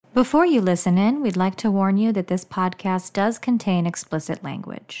Before you listen in, we'd like to warn you that this podcast does contain explicit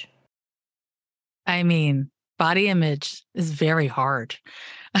language. I mean, body image is very hard.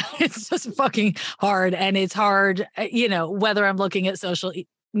 It's just fucking hard. And it's hard, whether I'm looking at social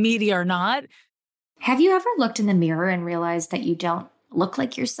media or not. Have you ever looked in the mirror and realized that you don't look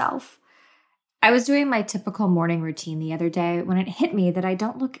like yourself? I was doing my typical morning routine the other day when it hit me that I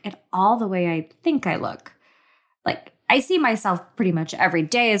don't look at all the way I think I look. Like, I see myself pretty much every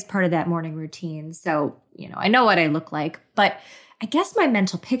day as part of that morning routine, so, I know what I look like, but I guess my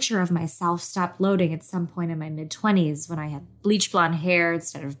mental picture of myself stopped loading at some point in my mid-20s when I had bleach blonde hair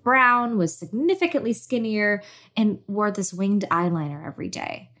instead of brown, was significantly skinnier, and wore this winged eyeliner every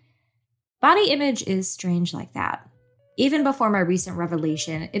day. Body image is strange like that. Even before my recent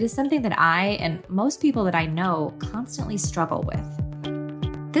revelation, it is something that I and most people that I know constantly struggle with.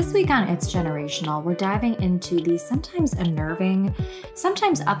 This week on It's Generational, we're diving into the sometimes unnerving,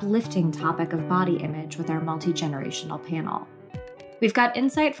 sometimes uplifting topic of body image with our multi-generational panel. We've got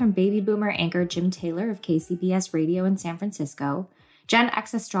insight from baby boomer anchor Jim Taylor of KCBS Radio in San Francisco, Gen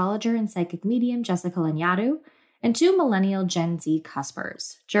X astrologer and psychic medium Jessica Lanyadoo, and two millennial Gen Z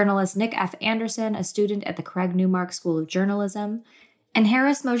cuspers, journalist Nick F. Anderson, a student at the Craig Newmark School of Journalism, and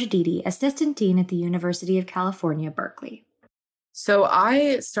Harris Mojadidi, assistant dean at the University of California, Berkeley. So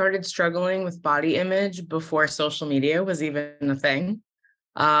I started struggling with body image before social media was even a thing.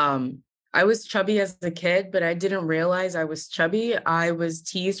 I was chubby as a kid, but I didn't realize I was chubby. I was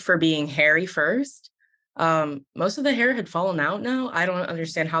teased for being hairy first. Most of the hair had fallen out now. I don't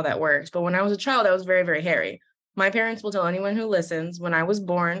understand how that works. But when I was a child, I was very, very hairy. My parents will tell anyone who listens, when I was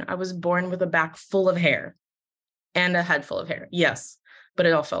born with a back full of hair and a head full of hair. Yes, but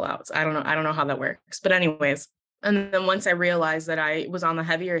it all fell out. I don't know how that works. But anyways. And then once I realized that I was on the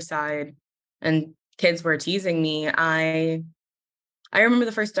heavier side and kids were teasing me, I remember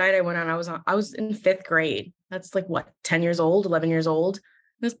the first diet I went on, I was in 5th grade. That's like 10 years old, 11 years old.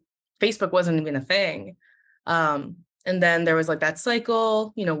 Facebook wasn't even a thing. And then there was like that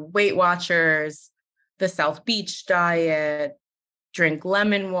cycle, Weight Watchers, the South Beach diet, drink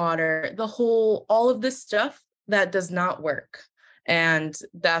lemon water, all of this stuff that does not work. And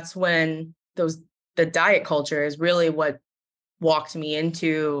that's when the diet culture is really what walked me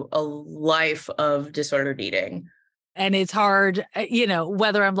into a life of disordered eating. And it's hard,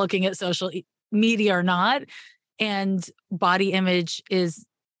 whether I'm looking at social media or not. And body image is,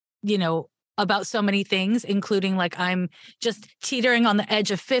 about so many things, including like I'm just teetering on the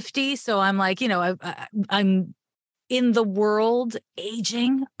edge of 50. So I'm like, I'm in the world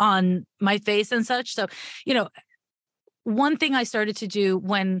aging on my face and such. So, one thing I started to do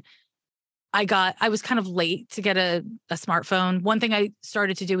when I was kind of late to get a smartphone. One thing I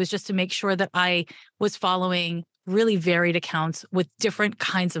started to do was just to make sure that I was following really varied accounts with different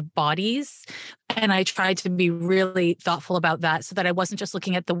kinds of bodies. And I tried to be really thoughtful about that so that I wasn't just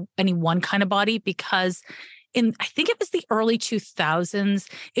looking at any one kind of body, because I think it was the early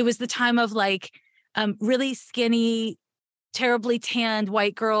 2000s, it was the time of like really skinny, terribly tanned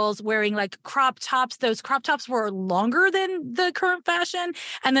white girls wearing like crop tops. Those crop tops were longer than the current fashion.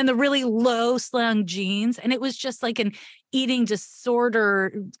 And then the really low slung jeans. And it was just like an eating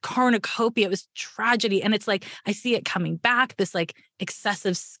disorder cornucopia. It was tragedy. And it's like, I see it coming back, this like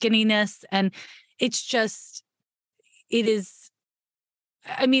excessive skinniness. And it's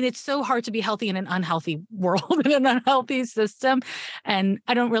so hard to be healthy in an unhealthy world, in an unhealthy system. And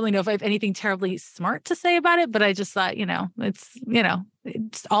I don't really know if I have anything terribly smart to say about it, but I just thought,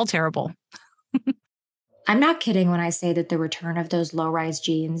 it's all terrible. I'm not kidding when I say that the return of those low-rise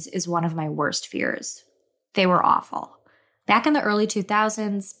jeans is one of my worst fears. They were awful. Back in the early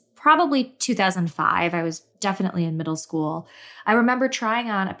 2000s, probably 2005, I was definitely in middle school. I remember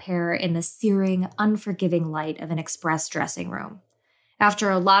trying on a pair in the searing, unforgiving light of an express dressing room. After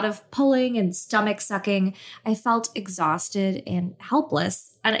a lot of pulling and stomach sucking, I felt exhausted and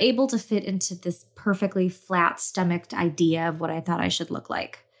helpless, unable to fit into this perfectly flat-stomached idea of what I thought I should look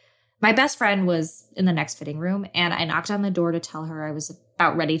like. My best friend was in the next fitting room, and I knocked on the door to tell her I was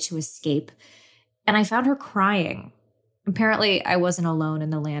about ready to escape, and I found her crying. Apparently, I wasn't alone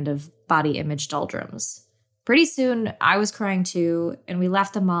in the land of body image doldrums. Pretty soon, I was crying too, and we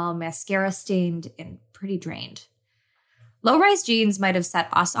left the mall mascara-stained and pretty drained. Low-rise jeans might have set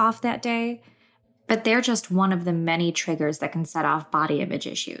us off that day, but they're just one of the many triggers that can set off body image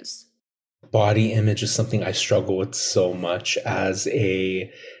issues. Body image is something I struggle with so much as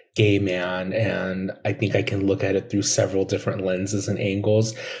a gay man, and I think I can look at it through several different lenses and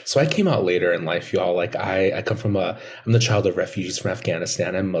angles. So I came out later in life, y'all. Like I come from I'm the child of refugees from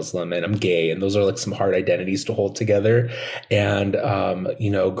Afghanistan. I'm Muslim and I'm gay, and those are like some hard identities to hold together. And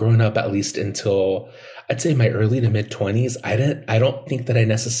growing up, at least until I'd say my early to mid 20s, I don't think that I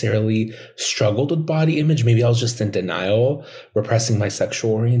necessarily struggled with body image. Maybe I was just in denial, repressing my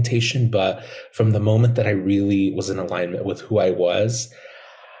sexual orientation. But from the moment that I really was in alignment with who I was,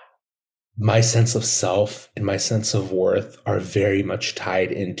 my sense of self and my sense of worth are very much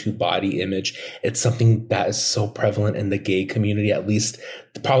tied into body image. It's something that is so prevalent in the gay community, at least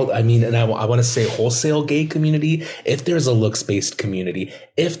probably, and I want to say wholesale gay community. If there's a looks-based community,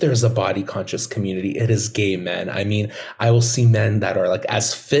 if there's a body conscious community, it is gay men. I will see men that are like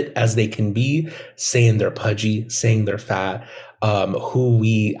as fit as they can be, saying they're pudgy, saying they're fat, who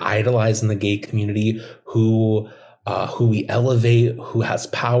we idolize in the gay community, who we elevate, who has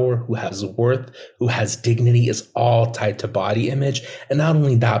power, who has worth, who has dignity, is all tied to body image. And not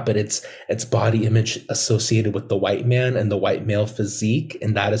only that, but it's body image associated with the white man and the white male physique.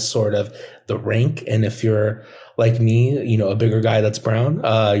 And that is sort of the rank. And if you're like me, a bigger guy that's brown,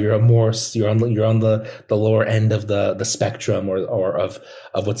 you're on the lower end of the spectrum or of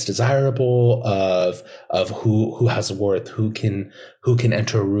what's desirable, of who has worth, who can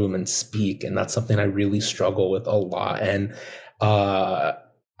enter a room and speak. And that's something I really struggle with a lot. And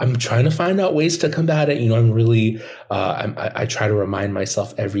I'm trying to find out ways to combat it. I'm really, I try to remind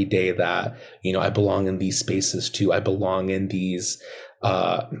myself every day that, I belong in these spaces too. I belong in these,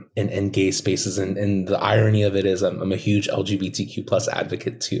 in gay spaces. And the irony of it is I'm a huge LGBTQ plus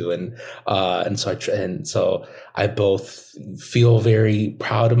advocate too. And so I both feel very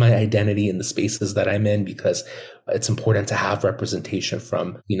proud of my identity in the spaces that I'm in, because it's important to have representation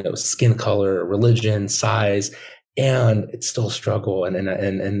from, skin color, religion, size, and it's still a struggle. And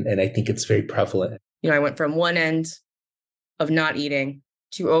I think it's very prevalent. I went from one end of not eating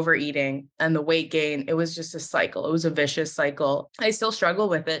to overeating, and the weight gain. It was just a cycle. It was a vicious cycle. I still struggle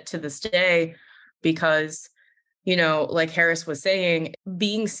with it to this day because, like Harris was saying,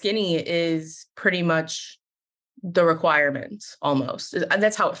 being skinny is pretty much the requirement almost.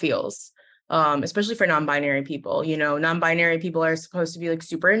 That's how it feels. Especially for non-binary people. Non-binary people are supposed to be like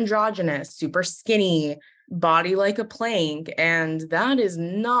super androgynous, super skinny, body like a plank. And that is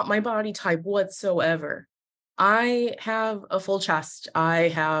not my body type whatsoever. I have a full chest. I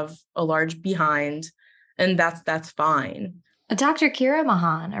have a large behind, and that's fine. Dr. Kira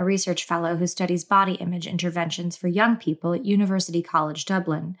Mahan, a research fellow who studies body image interventions for young people at University College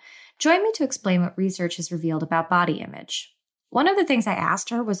Dublin, joined me to explain what research has revealed about body image. One of the things I asked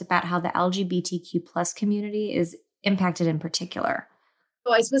her was about how the LGBTQ plus community is impacted in particular.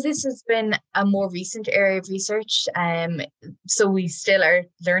 So I suppose this has been a more recent area of research. So we still are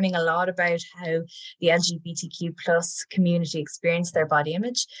learning a lot about how the LGBTQ plus community experience their body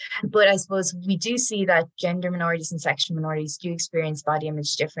image. But I suppose we do see that gender minorities and sexual minorities do experience body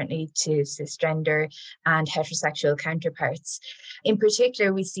image differently to cisgender and heterosexual counterparts. In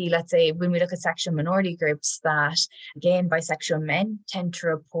particular, we see, let's say, when we look at sexual minority groups, that gay and bisexual men tend to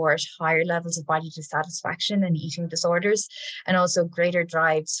report higher levels of body dissatisfaction and eating disorders, and also greater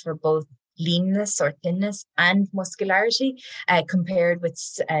drives for both leanness or thinness and muscularity compared with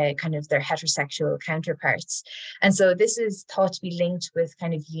kind of their heterosexual counterparts. And so this is thought to be linked with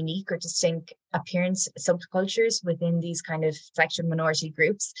kind of unique or distinct appearance subcultures within these kind of sexual minority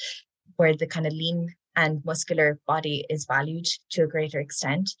groups, where the kind of lean and muscular body is valued to a greater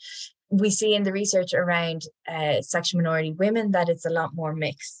extent. We see in the research around sexual minority women that it's a lot more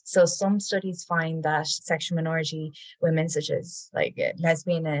mixed. So some studies find that sexual minority women, such as like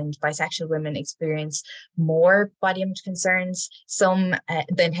lesbian and bisexual women, experience more body image concerns. Some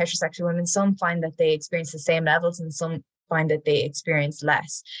than heterosexual women. Some find that they experience the same levels, and some find that they experience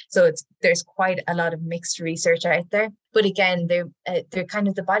less. So there's quite a lot of mixed research out there. But again, they're kind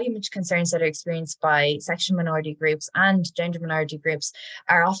of the body image concerns that are experienced by sexual minority groups and gender minority groups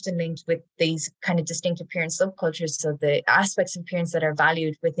are often linked with these kind of distinct appearance subcultures. So the aspects of appearance that are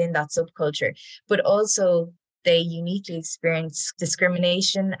valued within that subculture, but also they uniquely experience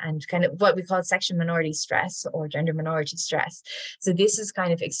discrimination and kind of what we call sexual minority stress or gender minority stress. So this is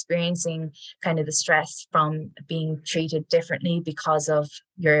kind of experiencing kind of the stress from being treated differently because of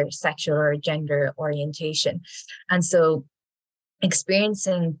your sexual or gender orientation. And so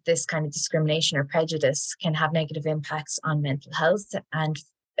experiencing this kind of discrimination or prejudice can have negative impacts on mental health and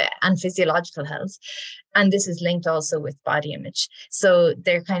and physiological health. And this is linked also with body image. So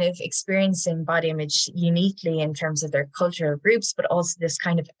they're kind of experiencing body image uniquely in terms of their cultural groups, but also this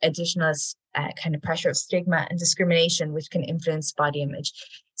kind of additional kind of pressure of stigma and discrimination, which can influence body image.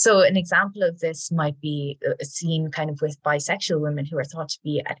 So an example of this might be seen kind of with bisexual women who are thought to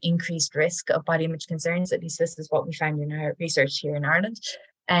be at increased risk of body image concerns. At least this is what we found in our research here in Ireland.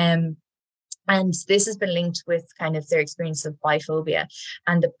 And this has been linked with kind of their experience of biphobia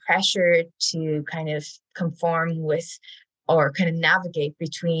and the pressure to kind of conform with or kind of navigate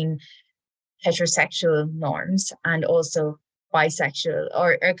between heterosexual norms and also bisexual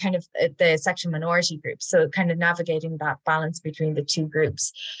or kind of the sexual minority groups. So kind of navigating that balance between the two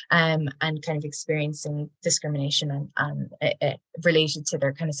groups and kind of experiencing discrimination and related to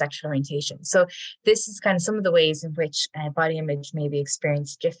their kind of sexual orientation. So this is kind of some of the ways in which body image may be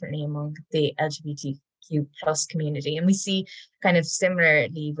experienced differently among the LGBTQ plus community. And we see kind of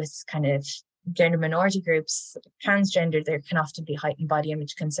similarly with kind of gender minority groups, transgender, there can often be heightened body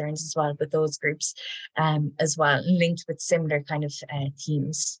image concerns as well with those groups as well, linked with similar kind of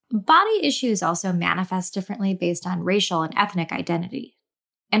themes. Body issues also manifest differently based on racial and ethnic identity.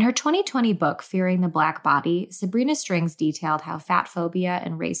 In her 2020 book, Fearing the Black Body, Sabrina Strings detailed how fat phobia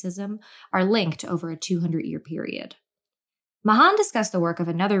and racism are linked over a 200-year period. Mahan discussed the work of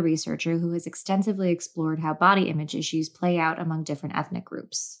another researcher who has extensively explored how body image issues play out among different ethnic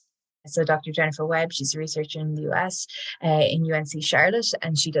groups. So Dr. Jennifer Webb, she's a researcher in the US, in UNC Charlotte,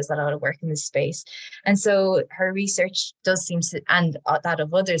 and she does a lot of work in this space. And so her research does seem to, and that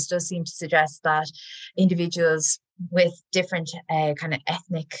of others, does seem to suggest that individuals with different kind of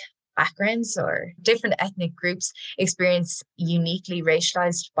ethnic backgrounds or different ethnic groups experience uniquely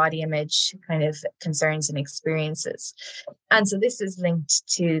racialized body image kind of concerns and experiences. And so this is linked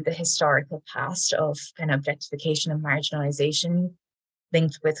to the historical past of kind of objectification and marginalization,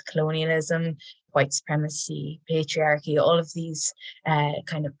 linked with colonialism, white supremacy, patriarchy, all of these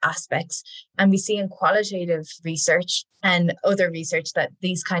kind of aspects. And we see in qualitative research and other research that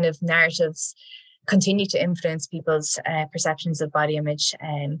these kind of narratives continue to influence people's perceptions of body image,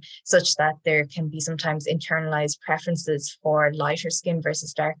 such that there can be sometimes internalized preferences for lighter skin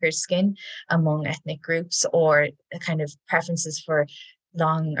versus darker skin among ethnic groups, or kind of preferences for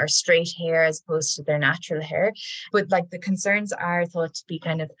long or straight hair as opposed to their natural hair. But like the concerns are thought to be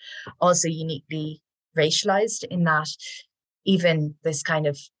kind of also uniquely racialized, in that even this kind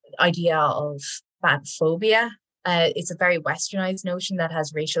of idea of fat phobia, it's a very westernized notion that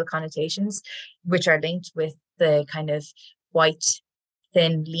has racial connotations, which are linked with the kind of white,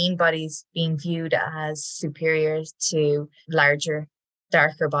 thin, lean bodies being viewed as superior to larger,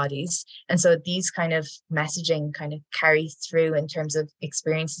 darker bodies. And so these kind of messaging kind of carry through in terms of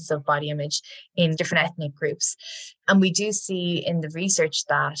experiences of body image in different ethnic groups. And we do see in the research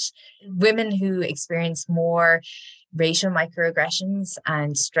that women who experience more racial microaggressions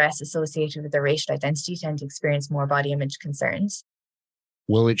and stress associated with their racial identity tend to experience more body image concerns.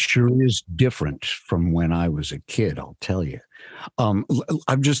 Well, it sure is different from when I was a kid, I'll tell you. I'm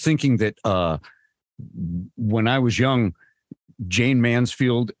just thinking that when I was young, Jane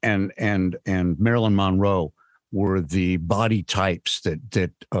Mansfield and Marilyn Monroe were the body types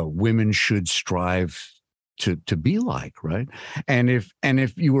that women should strive to be like, right? And if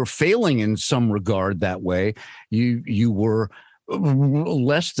you were failing in some regard that way, you were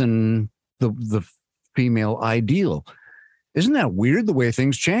less than the female ideal. Isn't that weird the way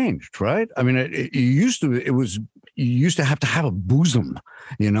things changed, right? I mean, you used to have a bosom,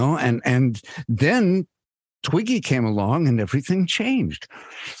 and then Twiggy came along and everything changed,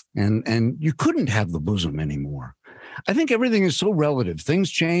 and you couldn't have the bosom anymore. I think everything is so relative. Things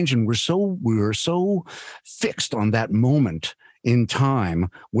change, and we're so fixed on that moment in time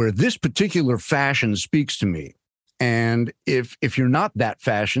where this particular fashion speaks to me. And if you're not that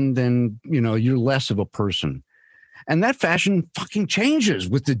fashion, then you're less of a person. And that fashion fucking changes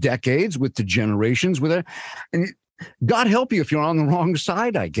with the decades, with the generations, and God help you if you're on the wrong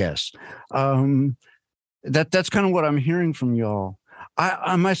side, I guess. That's kind of what I'm hearing from y'all.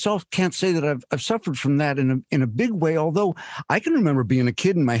 I myself can't say that I've suffered from that in a big way, although I can remember being a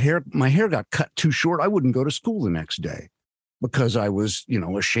kid and my hair got cut too short. I wouldn't go to school the next day because I was,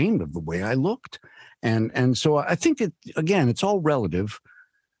 ashamed of the way I looked. And so I think it's all relative.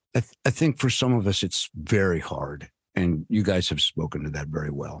 I think for some of us, it's very hard. And you guys have spoken to that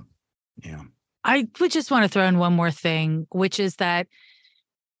very well. Yeah. I would just want to throw in one more thing, which is that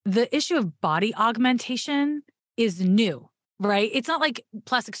the issue of body augmentation is new, right? It's not like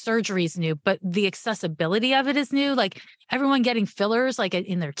plastic surgery is new, but the accessibility of it is new. Like everyone getting fillers like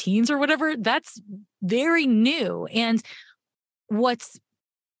in their teens or whatever, that's very new. And what's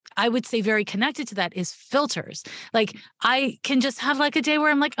I would say very connected to that is filters. Like I can just have like a day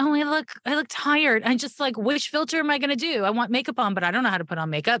where I'm like, oh, I look tired. I just like, which filter am I going to do? I want makeup on, but I don't know how to put on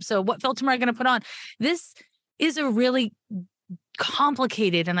makeup. So what filter am I going to put on? This is a really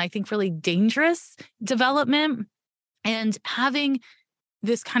complicated and I think really dangerous development. And having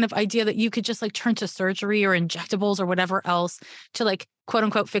this kind of idea that you could just like turn to surgery or injectables or whatever else to like, quote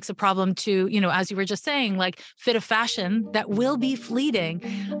unquote, fix a problem to, as you were just saying, like fit a fashion that will be fleeting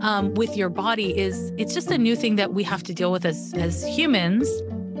with your body it's just a new thing that we have to deal with as humans.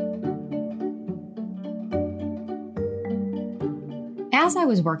 As I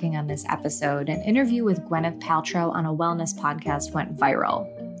was working on this episode, an interview with Gwyneth Paltrow on a wellness podcast went viral.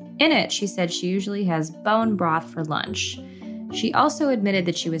 In it, she said she usually has bone broth for lunch. She also admitted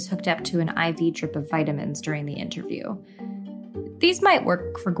that she was hooked up to an IV drip of vitamins during the interview. These might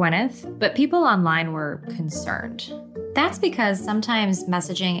work for Gwyneth, but people online were concerned. That's because sometimes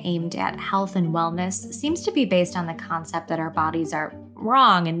messaging aimed at health and wellness seems to be based on the concept that our bodies are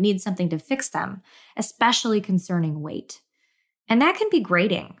wrong and need something to fix them, especially concerning weight. And that can be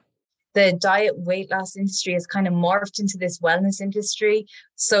grating. The diet weight loss industry has kind of morphed into this wellness industry.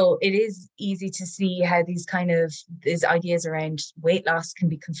 So it is easy to see how these ideas around weight loss can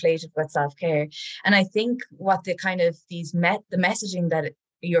be conflated with self-care. And I think what the messaging that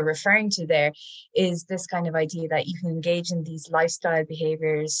you're referring to there is this kind of idea that you can engage in these lifestyle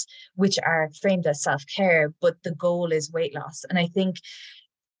behaviors, which are framed as self-care, but the goal is weight loss. And I think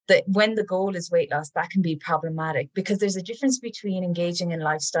that when the goal is weight loss, that can be problematic because there's a difference between engaging in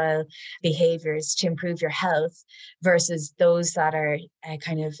lifestyle behaviors to improve your health versus those that are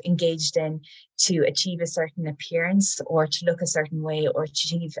kind of engaged in to achieve a certain appearance or to look a certain way or to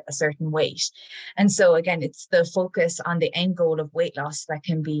achieve a certain weight. And so again, it's the focus on the end goal of weight loss that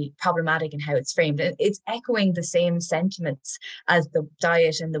can be problematic in how it's framed. And it's echoing the same sentiments as the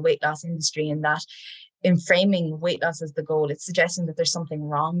diet and the weight loss industry in that in framing weight loss as the goal, it's suggesting that there's something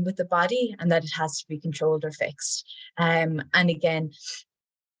wrong with the body and that it has to be controlled or fixed. And again,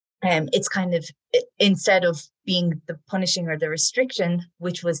 it's kind of, instead of being the punishing or the restriction,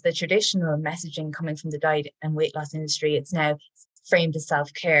 which was the traditional messaging coming from the diet and weight loss industry, it's now framed as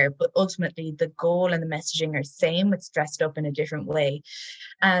self-care. But ultimately, the goal and the messaging are the same. It's dressed up in a different way.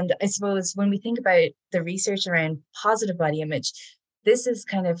 And I suppose when we think about the research around positive body image, this is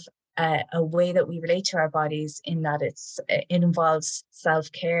kind of a way that we relate to our bodies in that it involves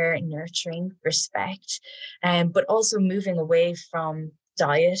self-care, nurturing, respect, but also moving away from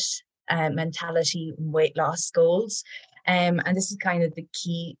diet mentality and weight loss goals. And this is kind of the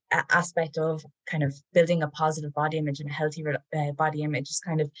key aspect of kind of building a positive body image and a healthy body image, is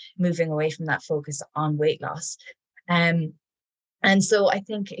kind of moving away from that focus on weight loss. And so I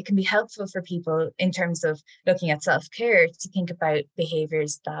think it can be helpful for people in terms of looking at self-care to think about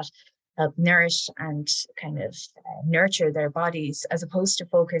behaviors that help nourish and kind of nurture their bodies, as opposed to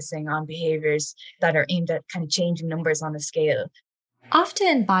focusing on behaviors that are aimed at kind of changing numbers on a scale.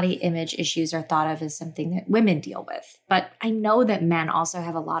 Often body image issues are thought of as something that women deal with, but I know that men also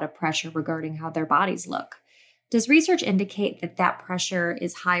have a lot of pressure regarding how their bodies look. Does research indicate that that pressure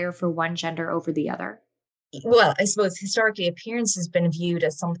is higher for one gender over the other? Well, I suppose historically appearance has been viewed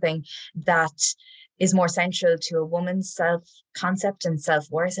as something that is more central to a woman's self-concept and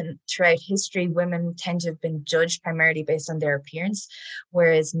self-worth. And throughout history, women tend to have been judged primarily based on their appearance,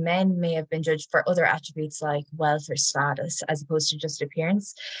 whereas men may have been judged for other attributes like wealth or status, as opposed to just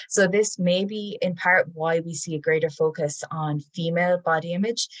appearance. So this may be in part why we see a greater focus on female body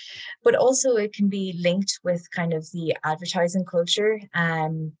image, but also it can be linked with kind of the advertising culture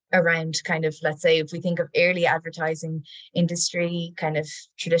around kind of, let's say, if we think of early advertising industry, kind of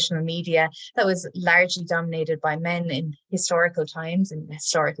traditional media, that was largely dominated by men in historical times and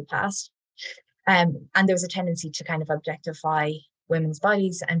historical past. And there was a tendency to kind of objectify women's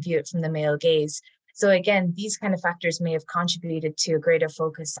bodies and view it from the male gaze. So again, these kind of factors may have contributed to a greater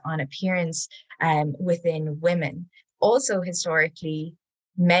focus on appearance within women. Also, historically,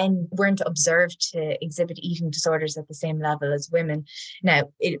 men weren't observed to exhibit eating disorders at the same level as women. Now,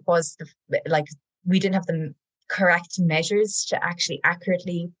 it was we didn't have the correct measures to actually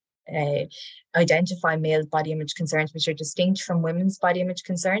accurately identify male body image concerns, which are distinct from women's body image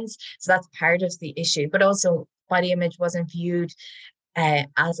concerns. So that's part of the issue. But also, body image wasn't viewed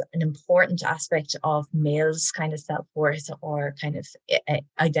as an important aspect of males' kind of self-worth or kind of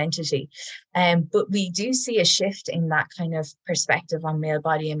identity. But we do see a shift in that kind of perspective on male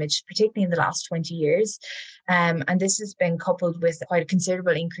body image, particularly in the last 20 years. And this has been coupled with quite a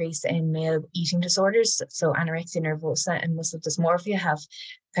considerable increase in male eating disorders. So anorexia nervosa and muscle dysmorphia have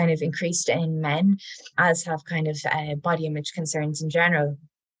kind of increased in men, as have kind of body image concerns in general.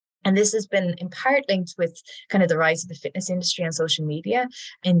 And this has been in part linked with kind of the rise of the fitness industry and social media,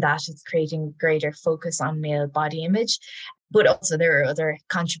 in that it's creating greater focus on male body image. But also there are other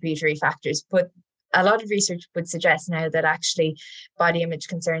contributory factors. But a lot of research would suggest now that actually body image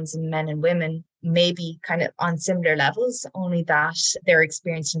concerns in men and women may be kind of on similar levels, only that they're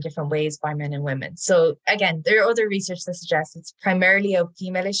experienced in different ways by men and women. So again, there are other research that suggests it's primarily a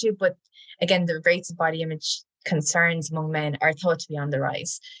female issue, but again, the rates of body image concerns among men are thought to be on the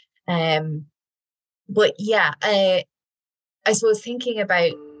rise. But yeah, I suppose thinking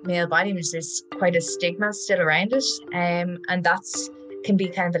about male body image, there's quite a stigma still around it, and that's can be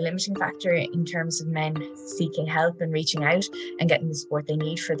kind of a limiting factor in terms of men seeking help and reaching out and getting the support they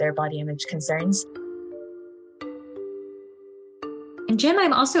need for their body image concerns. And Jim,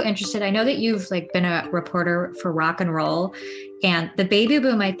 I'm also interested. I know that you've been a reporter for Rock and Roll, and the baby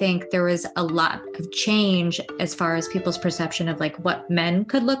boom. I think there was a lot of change as far as people's perception of what men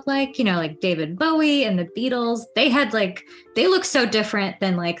could look like. Like David Bowie and the Beatles. They had they look so different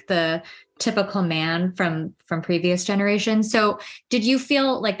than the typical man from previous generations. So did you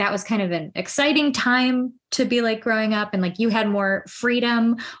feel like that was kind of an exciting time to be growing up and you had more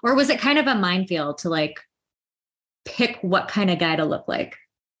freedom, or was it kind of a minefield to pick what kind of guy to look like?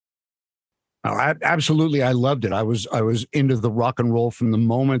 Oh, absolutely. I loved it. I was into the rock and roll from the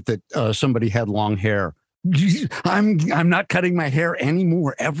moment that somebody had long hair. I'm not cutting my hair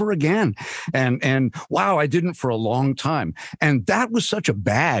anymore ever again. And wow, I didn't for a long time. And that was such a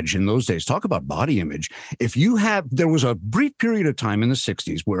badge in those days. Talk about body image. There was a brief period of time in the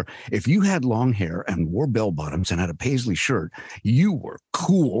 60s where if you had long hair and wore bell bottoms and had a paisley shirt, you were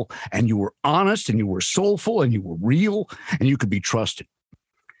cool and you were honest and you were soulful and you were real and you could be trusted.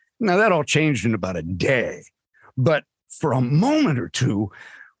 Now that all changed in about a day, but for a moment or two,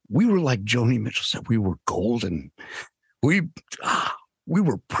 we were like Joni Mitchell said, we were golden. We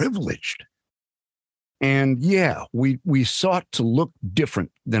were privileged. And yeah, we sought to look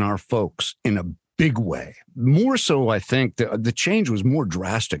different than our folks in a big way. More so, I think the change was more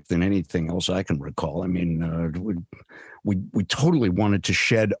drastic than anything else I can recall. I mean, we totally wanted to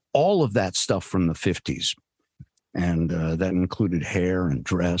shed all of that stuff from the 50s. And that included hair and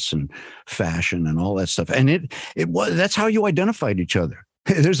dress and fashion and all that stuff. And that's how you identified each other.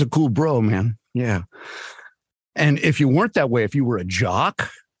 Hey, there's a cool bro, man. Yeah. And if you weren't that way, if you were a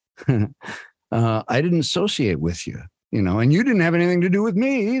jock, I didn't associate with you, and you didn't have anything to do with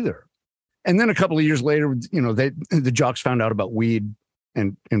me either. And then a couple of years later, the jocks found out about weed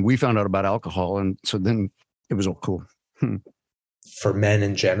and we found out about alcohol. And so then it was all cool. For men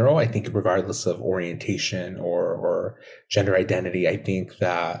in general, I think regardless of orientation or gender identity, I think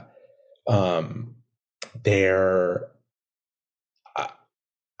that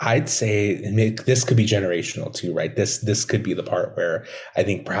I'd say this could be generational too, right? This could be the part where I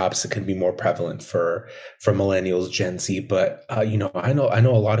think perhaps it could be more prevalent for millennials, Gen Z. But I know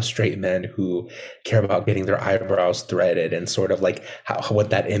a lot of straight men who care about getting their eyebrows threaded and sort of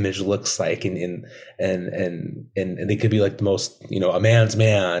what that image looks like, and they could be the most a man's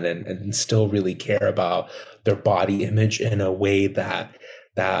man and still really care about their body image in a way that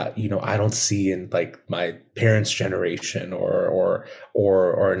I don't see in my parents' generation or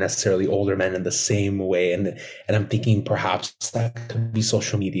necessarily older men in the same way. And I'm thinking perhaps that could be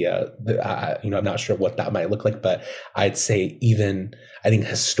social media. I'm not sure what that might look like, but I'd say I think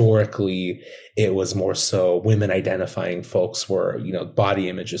historically it was more so women identifying folks were, body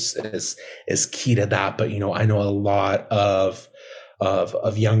image is key to that. But, I know a lot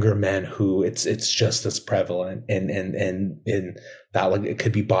of younger men who it's just as prevalent and that it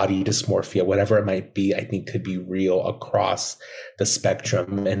could be body dysmorphia, whatever it might be, I think could be real across the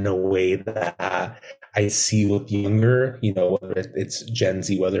spectrum in a way that I see with younger, whether it's Gen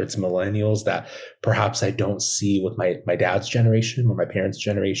Z, whether it's millennials, that perhaps I don't see with my dad's generation or my parents'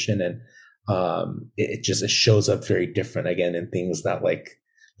 generation. And it shows up very different again in things that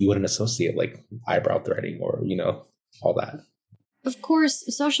you wouldn't associate, like eyebrow threading or, all that. Of course,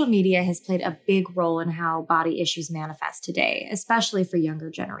 social media has played a big role in how body issues manifest today, especially for younger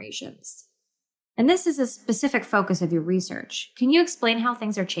generations. And this is a specific focus of your research. Can you explain how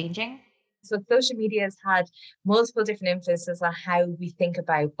things are changing? So social media has had multiple different influences on how we think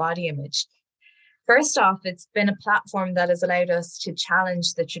about body image. First off, it's been a platform that has allowed us to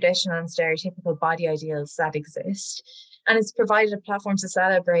challenge the traditional and stereotypical body ideals that exist. And it's provided a platform to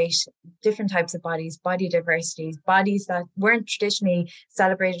celebrate different types of bodies, body diversities, bodies that weren't traditionally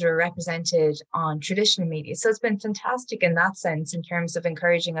celebrated or represented on traditional media. So it's been fantastic in that sense, in terms of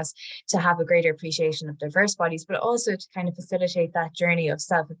encouraging us to have a greater appreciation of diverse bodies, but also to kind of facilitate that journey of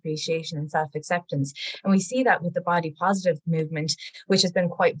self-appreciation and self-acceptance. And we see that with the body positive movement, which has been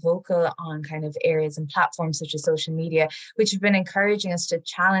quite vocal on kind of areas and platforms such as social media, which have been encouraging us to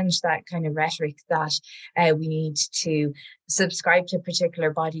challenge that kind of rhetoric that we need to subscribe to a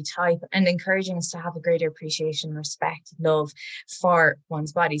particular body type, and encouraging us to have a greater appreciation, respect, love for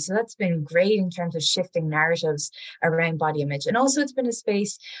one's body. So that's been great in terms of shifting narratives around body image. And also it's been a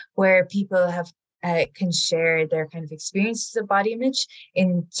space where people have can share their kind of experiences of body image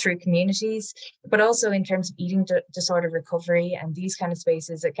through communities, but also in terms of eating disorder recovery and these kind of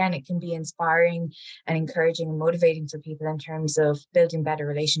spaces. Again, it can be inspiring and encouraging and motivating for people in terms of building better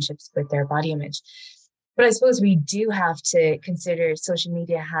relationships with their body image. But I suppose we do have to consider social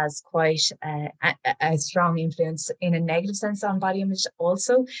media has quite a strong influence in a negative sense on body image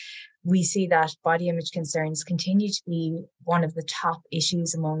also. We see that body image concerns continue to be one of the top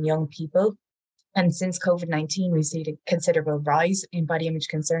issues among young people. And since COVID-19, we've seen a considerable rise in body image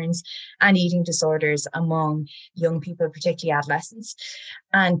concerns and eating disorders among young people, particularly adolescents.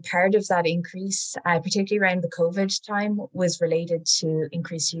 And part of that increase, particularly around the COVID time, was related to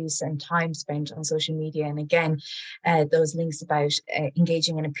increased use and time spent on social media. And again, those links about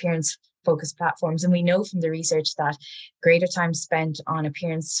engaging in appearance-focused platforms. And we know from the research that greater time spent on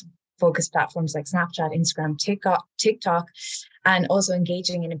appearance-focused platforms like Snapchat, Instagram, TikTok, and also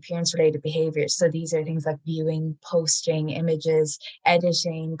engaging in appearance-related behaviors. So these are things like viewing, posting images,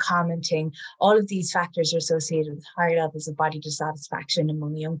 editing, commenting. All of these factors are associated with higher levels of body dissatisfaction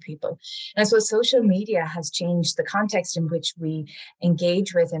among young people. And so social media has changed the context in which we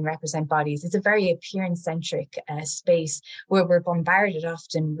engage with and represent bodies. It's a very appearance-centric space where we're bombarded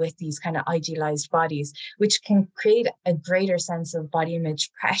often with these kind of idealized bodies, which can create a greater sense of body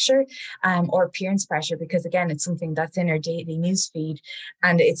image pressure or appearance pressure, because again, it's something that's in our daily news feed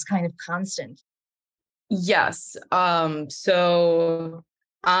and it's kind of constant. Yes. So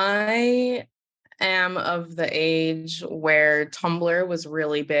I am of the age where Tumblr was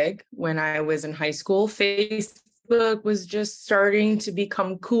really big when I was in high school. Facebook was just starting to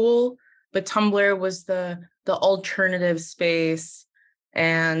become cool, but Tumblr was the alternative space,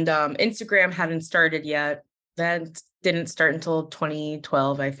 and Instagram hadn't started yet. That didn't start until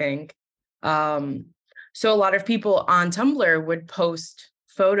 2012, I think. So a lot of people on Tumblr would post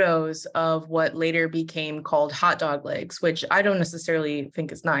photos of what later became called hot dog legs, which I don't necessarily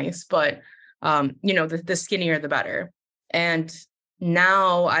think is nice, but the skinnier the better. And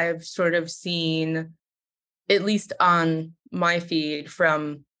now I've sort of seen, at least on my feed,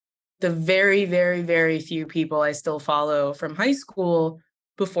 from the very, very, very few people I still follow from high school,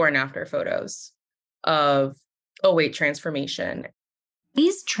 before and after photos of weight transformation.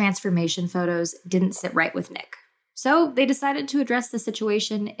 These transformation photos didn't sit right with Nick, so they decided to address the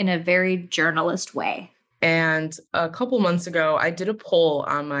situation in a very journalist way. And a couple months ago, I did a poll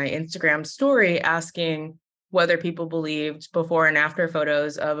on my Instagram story asking whether people believed before and after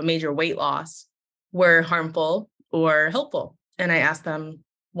photos of a major weight loss were harmful or helpful. And I asked them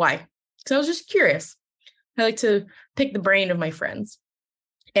why. So I was just curious. I like to pick the brain of my friends.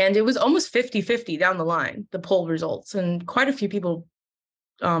 And it was almost 50-50 down the line, the poll results, and quite a few people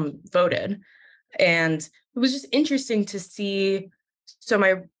voted. And it was just interesting to see. So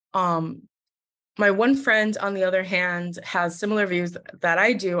my one friend, on the other hand, has similar views that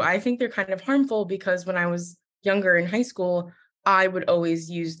I do. I think they're kind of harmful because when I was younger in high school, I would always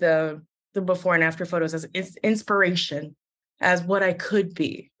use the before and after photos as inspiration, as what I could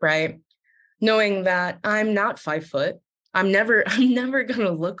be, right? Knowing that I'm not 5 foot. I'm never going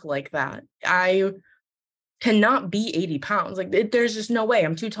to look like that. I cannot be 80 pounds. Like there's just no way.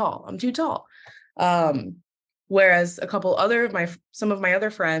 I'm too tall. Whereas some of my other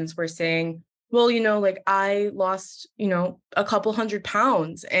friends were saying, well, like I lost, a couple 100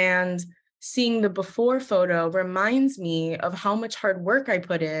 pounds, and seeing the before photo reminds me of how much hard work I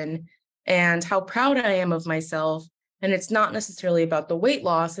put in and how proud I am of myself. And it's not necessarily about the weight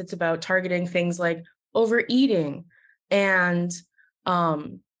loss. It's about targeting things like overeating and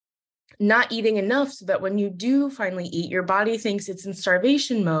not eating enough, so that when you do finally eat, your body thinks it's in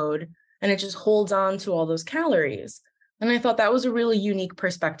starvation mode and it just holds on to all those calories. And I thought that was a really unique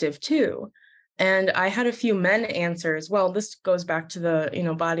perspective too. And I had a few men answer as well. This goes back to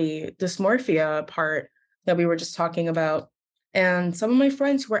the, body dysmorphia part that we were just talking about. And some of my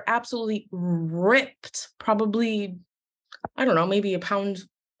friends who were absolutely ripped, probably, I don't know, maybe a pound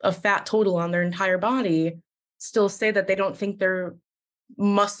of fat total on their entire body, still say that they don't think they're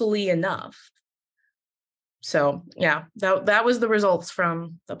muscly enough. So yeah, that was the results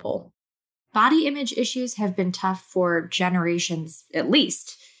from the poll. Body image issues have been tough for generations at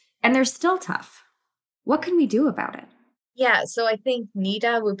least, and they're still tough. What can we do about it? Yeah, so I think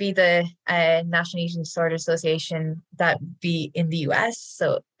NEDA would be the National Eating Disorder Association that be in the US.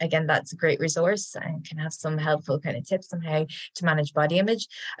 So again, that's a great resource and can have some helpful kind of tips on how to manage body image.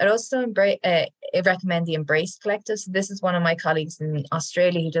 I'd also recommend the Embrace Collective. So this is one of my colleagues in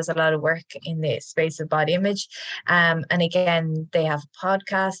Australia who does a lot of work in the space of body image. And again, they have a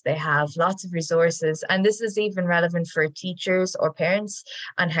podcast, they have lots of resources. And this is even relevant for teachers or parents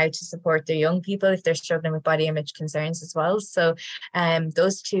on how to support their young people if they're struggling with body image concerns as well. So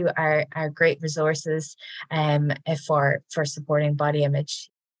those two are great resources for supporting body image.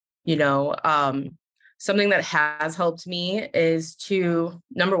 You know, something that has helped me is to,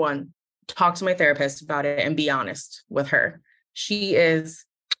 number one, talk to my therapist about it and be honest with her. She is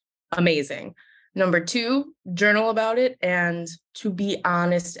amazing. Number two, journal about it and to be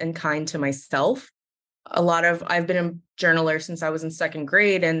honest and kind to myself. I've been a journaler since I was in second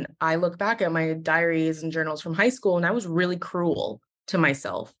grade, and I look back at my diaries and journals from high school, and I was really cruel to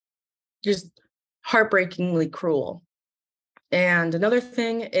myself, just heartbreakingly cruel. And another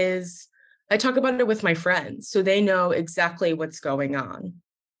thing is I talk about it with my friends so they know exactly what's going on.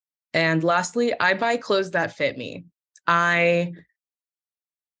 And lastly, I buy clothes that fit me. I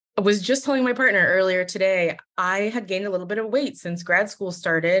was just telling my partner earlier today, I had gained a little bit of weight since grad school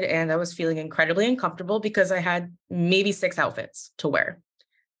started, and I was feeling incredibly uncomfortable because I had maybe 6 outfits to wear.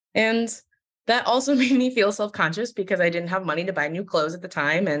 And that also made me feel self-conscious because I didn't have money to buy new clothes at the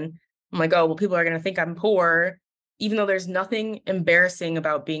time. And I'm like, oh, well, people are going to think I'm poor, even though there's nothing embarrassing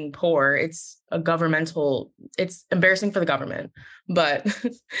about being poor. It's embarrassing for the government. But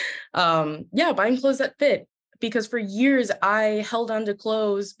yeah, buying clothes that fit. Because for years, I held on to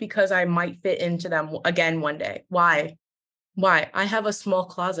clothes because I might fit into them again one day. Why? I have a small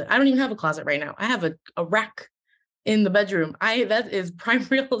closet. I don't even have a closet right now. I have a rack in the bedroom. That is prime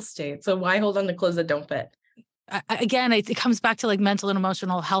real estate. So why hold on to clothes that don't fit? Again, it comes back to like mental and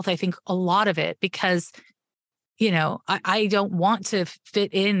emotional health. I think a lot of it, because I don't want to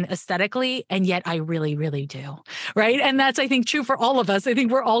fit in aesthetically, and yet I really, really do. Right. And that's, I think, true for all of us. I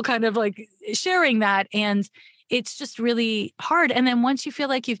think we're all kind of like sharing that. And it's just really hard. And then once you feel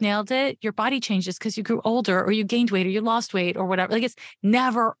like you've nailed it, your body changes because you grew older or you gained weight or you lost weight or whatever. Like, it's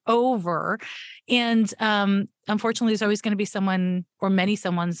never over. And unfortunately, there's always going to be someone or many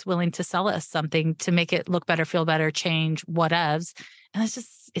someone's willing to sell us something to make it look better, feel better, change, whatevs. And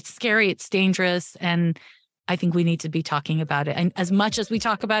it's scary. It's dangerous. And I think we need to be talking about it. And as much as we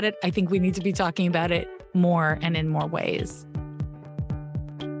talk about it, I think we need to be talking about it more and in more ways.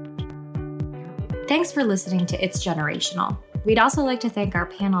 Thanks for listening to It's Generational. We'd also like to thank our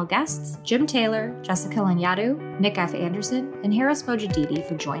panel guests, Jim Taylor, Jessica Lanyadoo, Nick F. Anderson, and Haris Mojadidi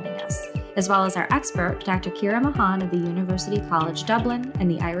for joining us, as well as our expert, Dr. Kira Mahan of the University College Dublin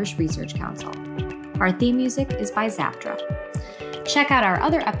and the Irish Research Council. Our theme music is by Zaptra. Check out our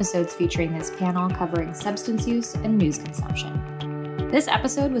other episodes featuring this panel covering substance use and news consumption. This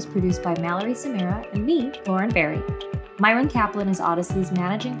episode was produced by Mallory Samara and me, Lauren Berry. Myron Kaplan is Odyssey's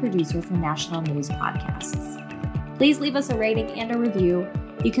managing producer for National News Podcasts. Please leave us a rating and a review.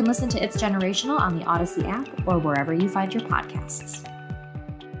 You can listen to It's Generational on the Odyssey app or wherever you find your podcasts.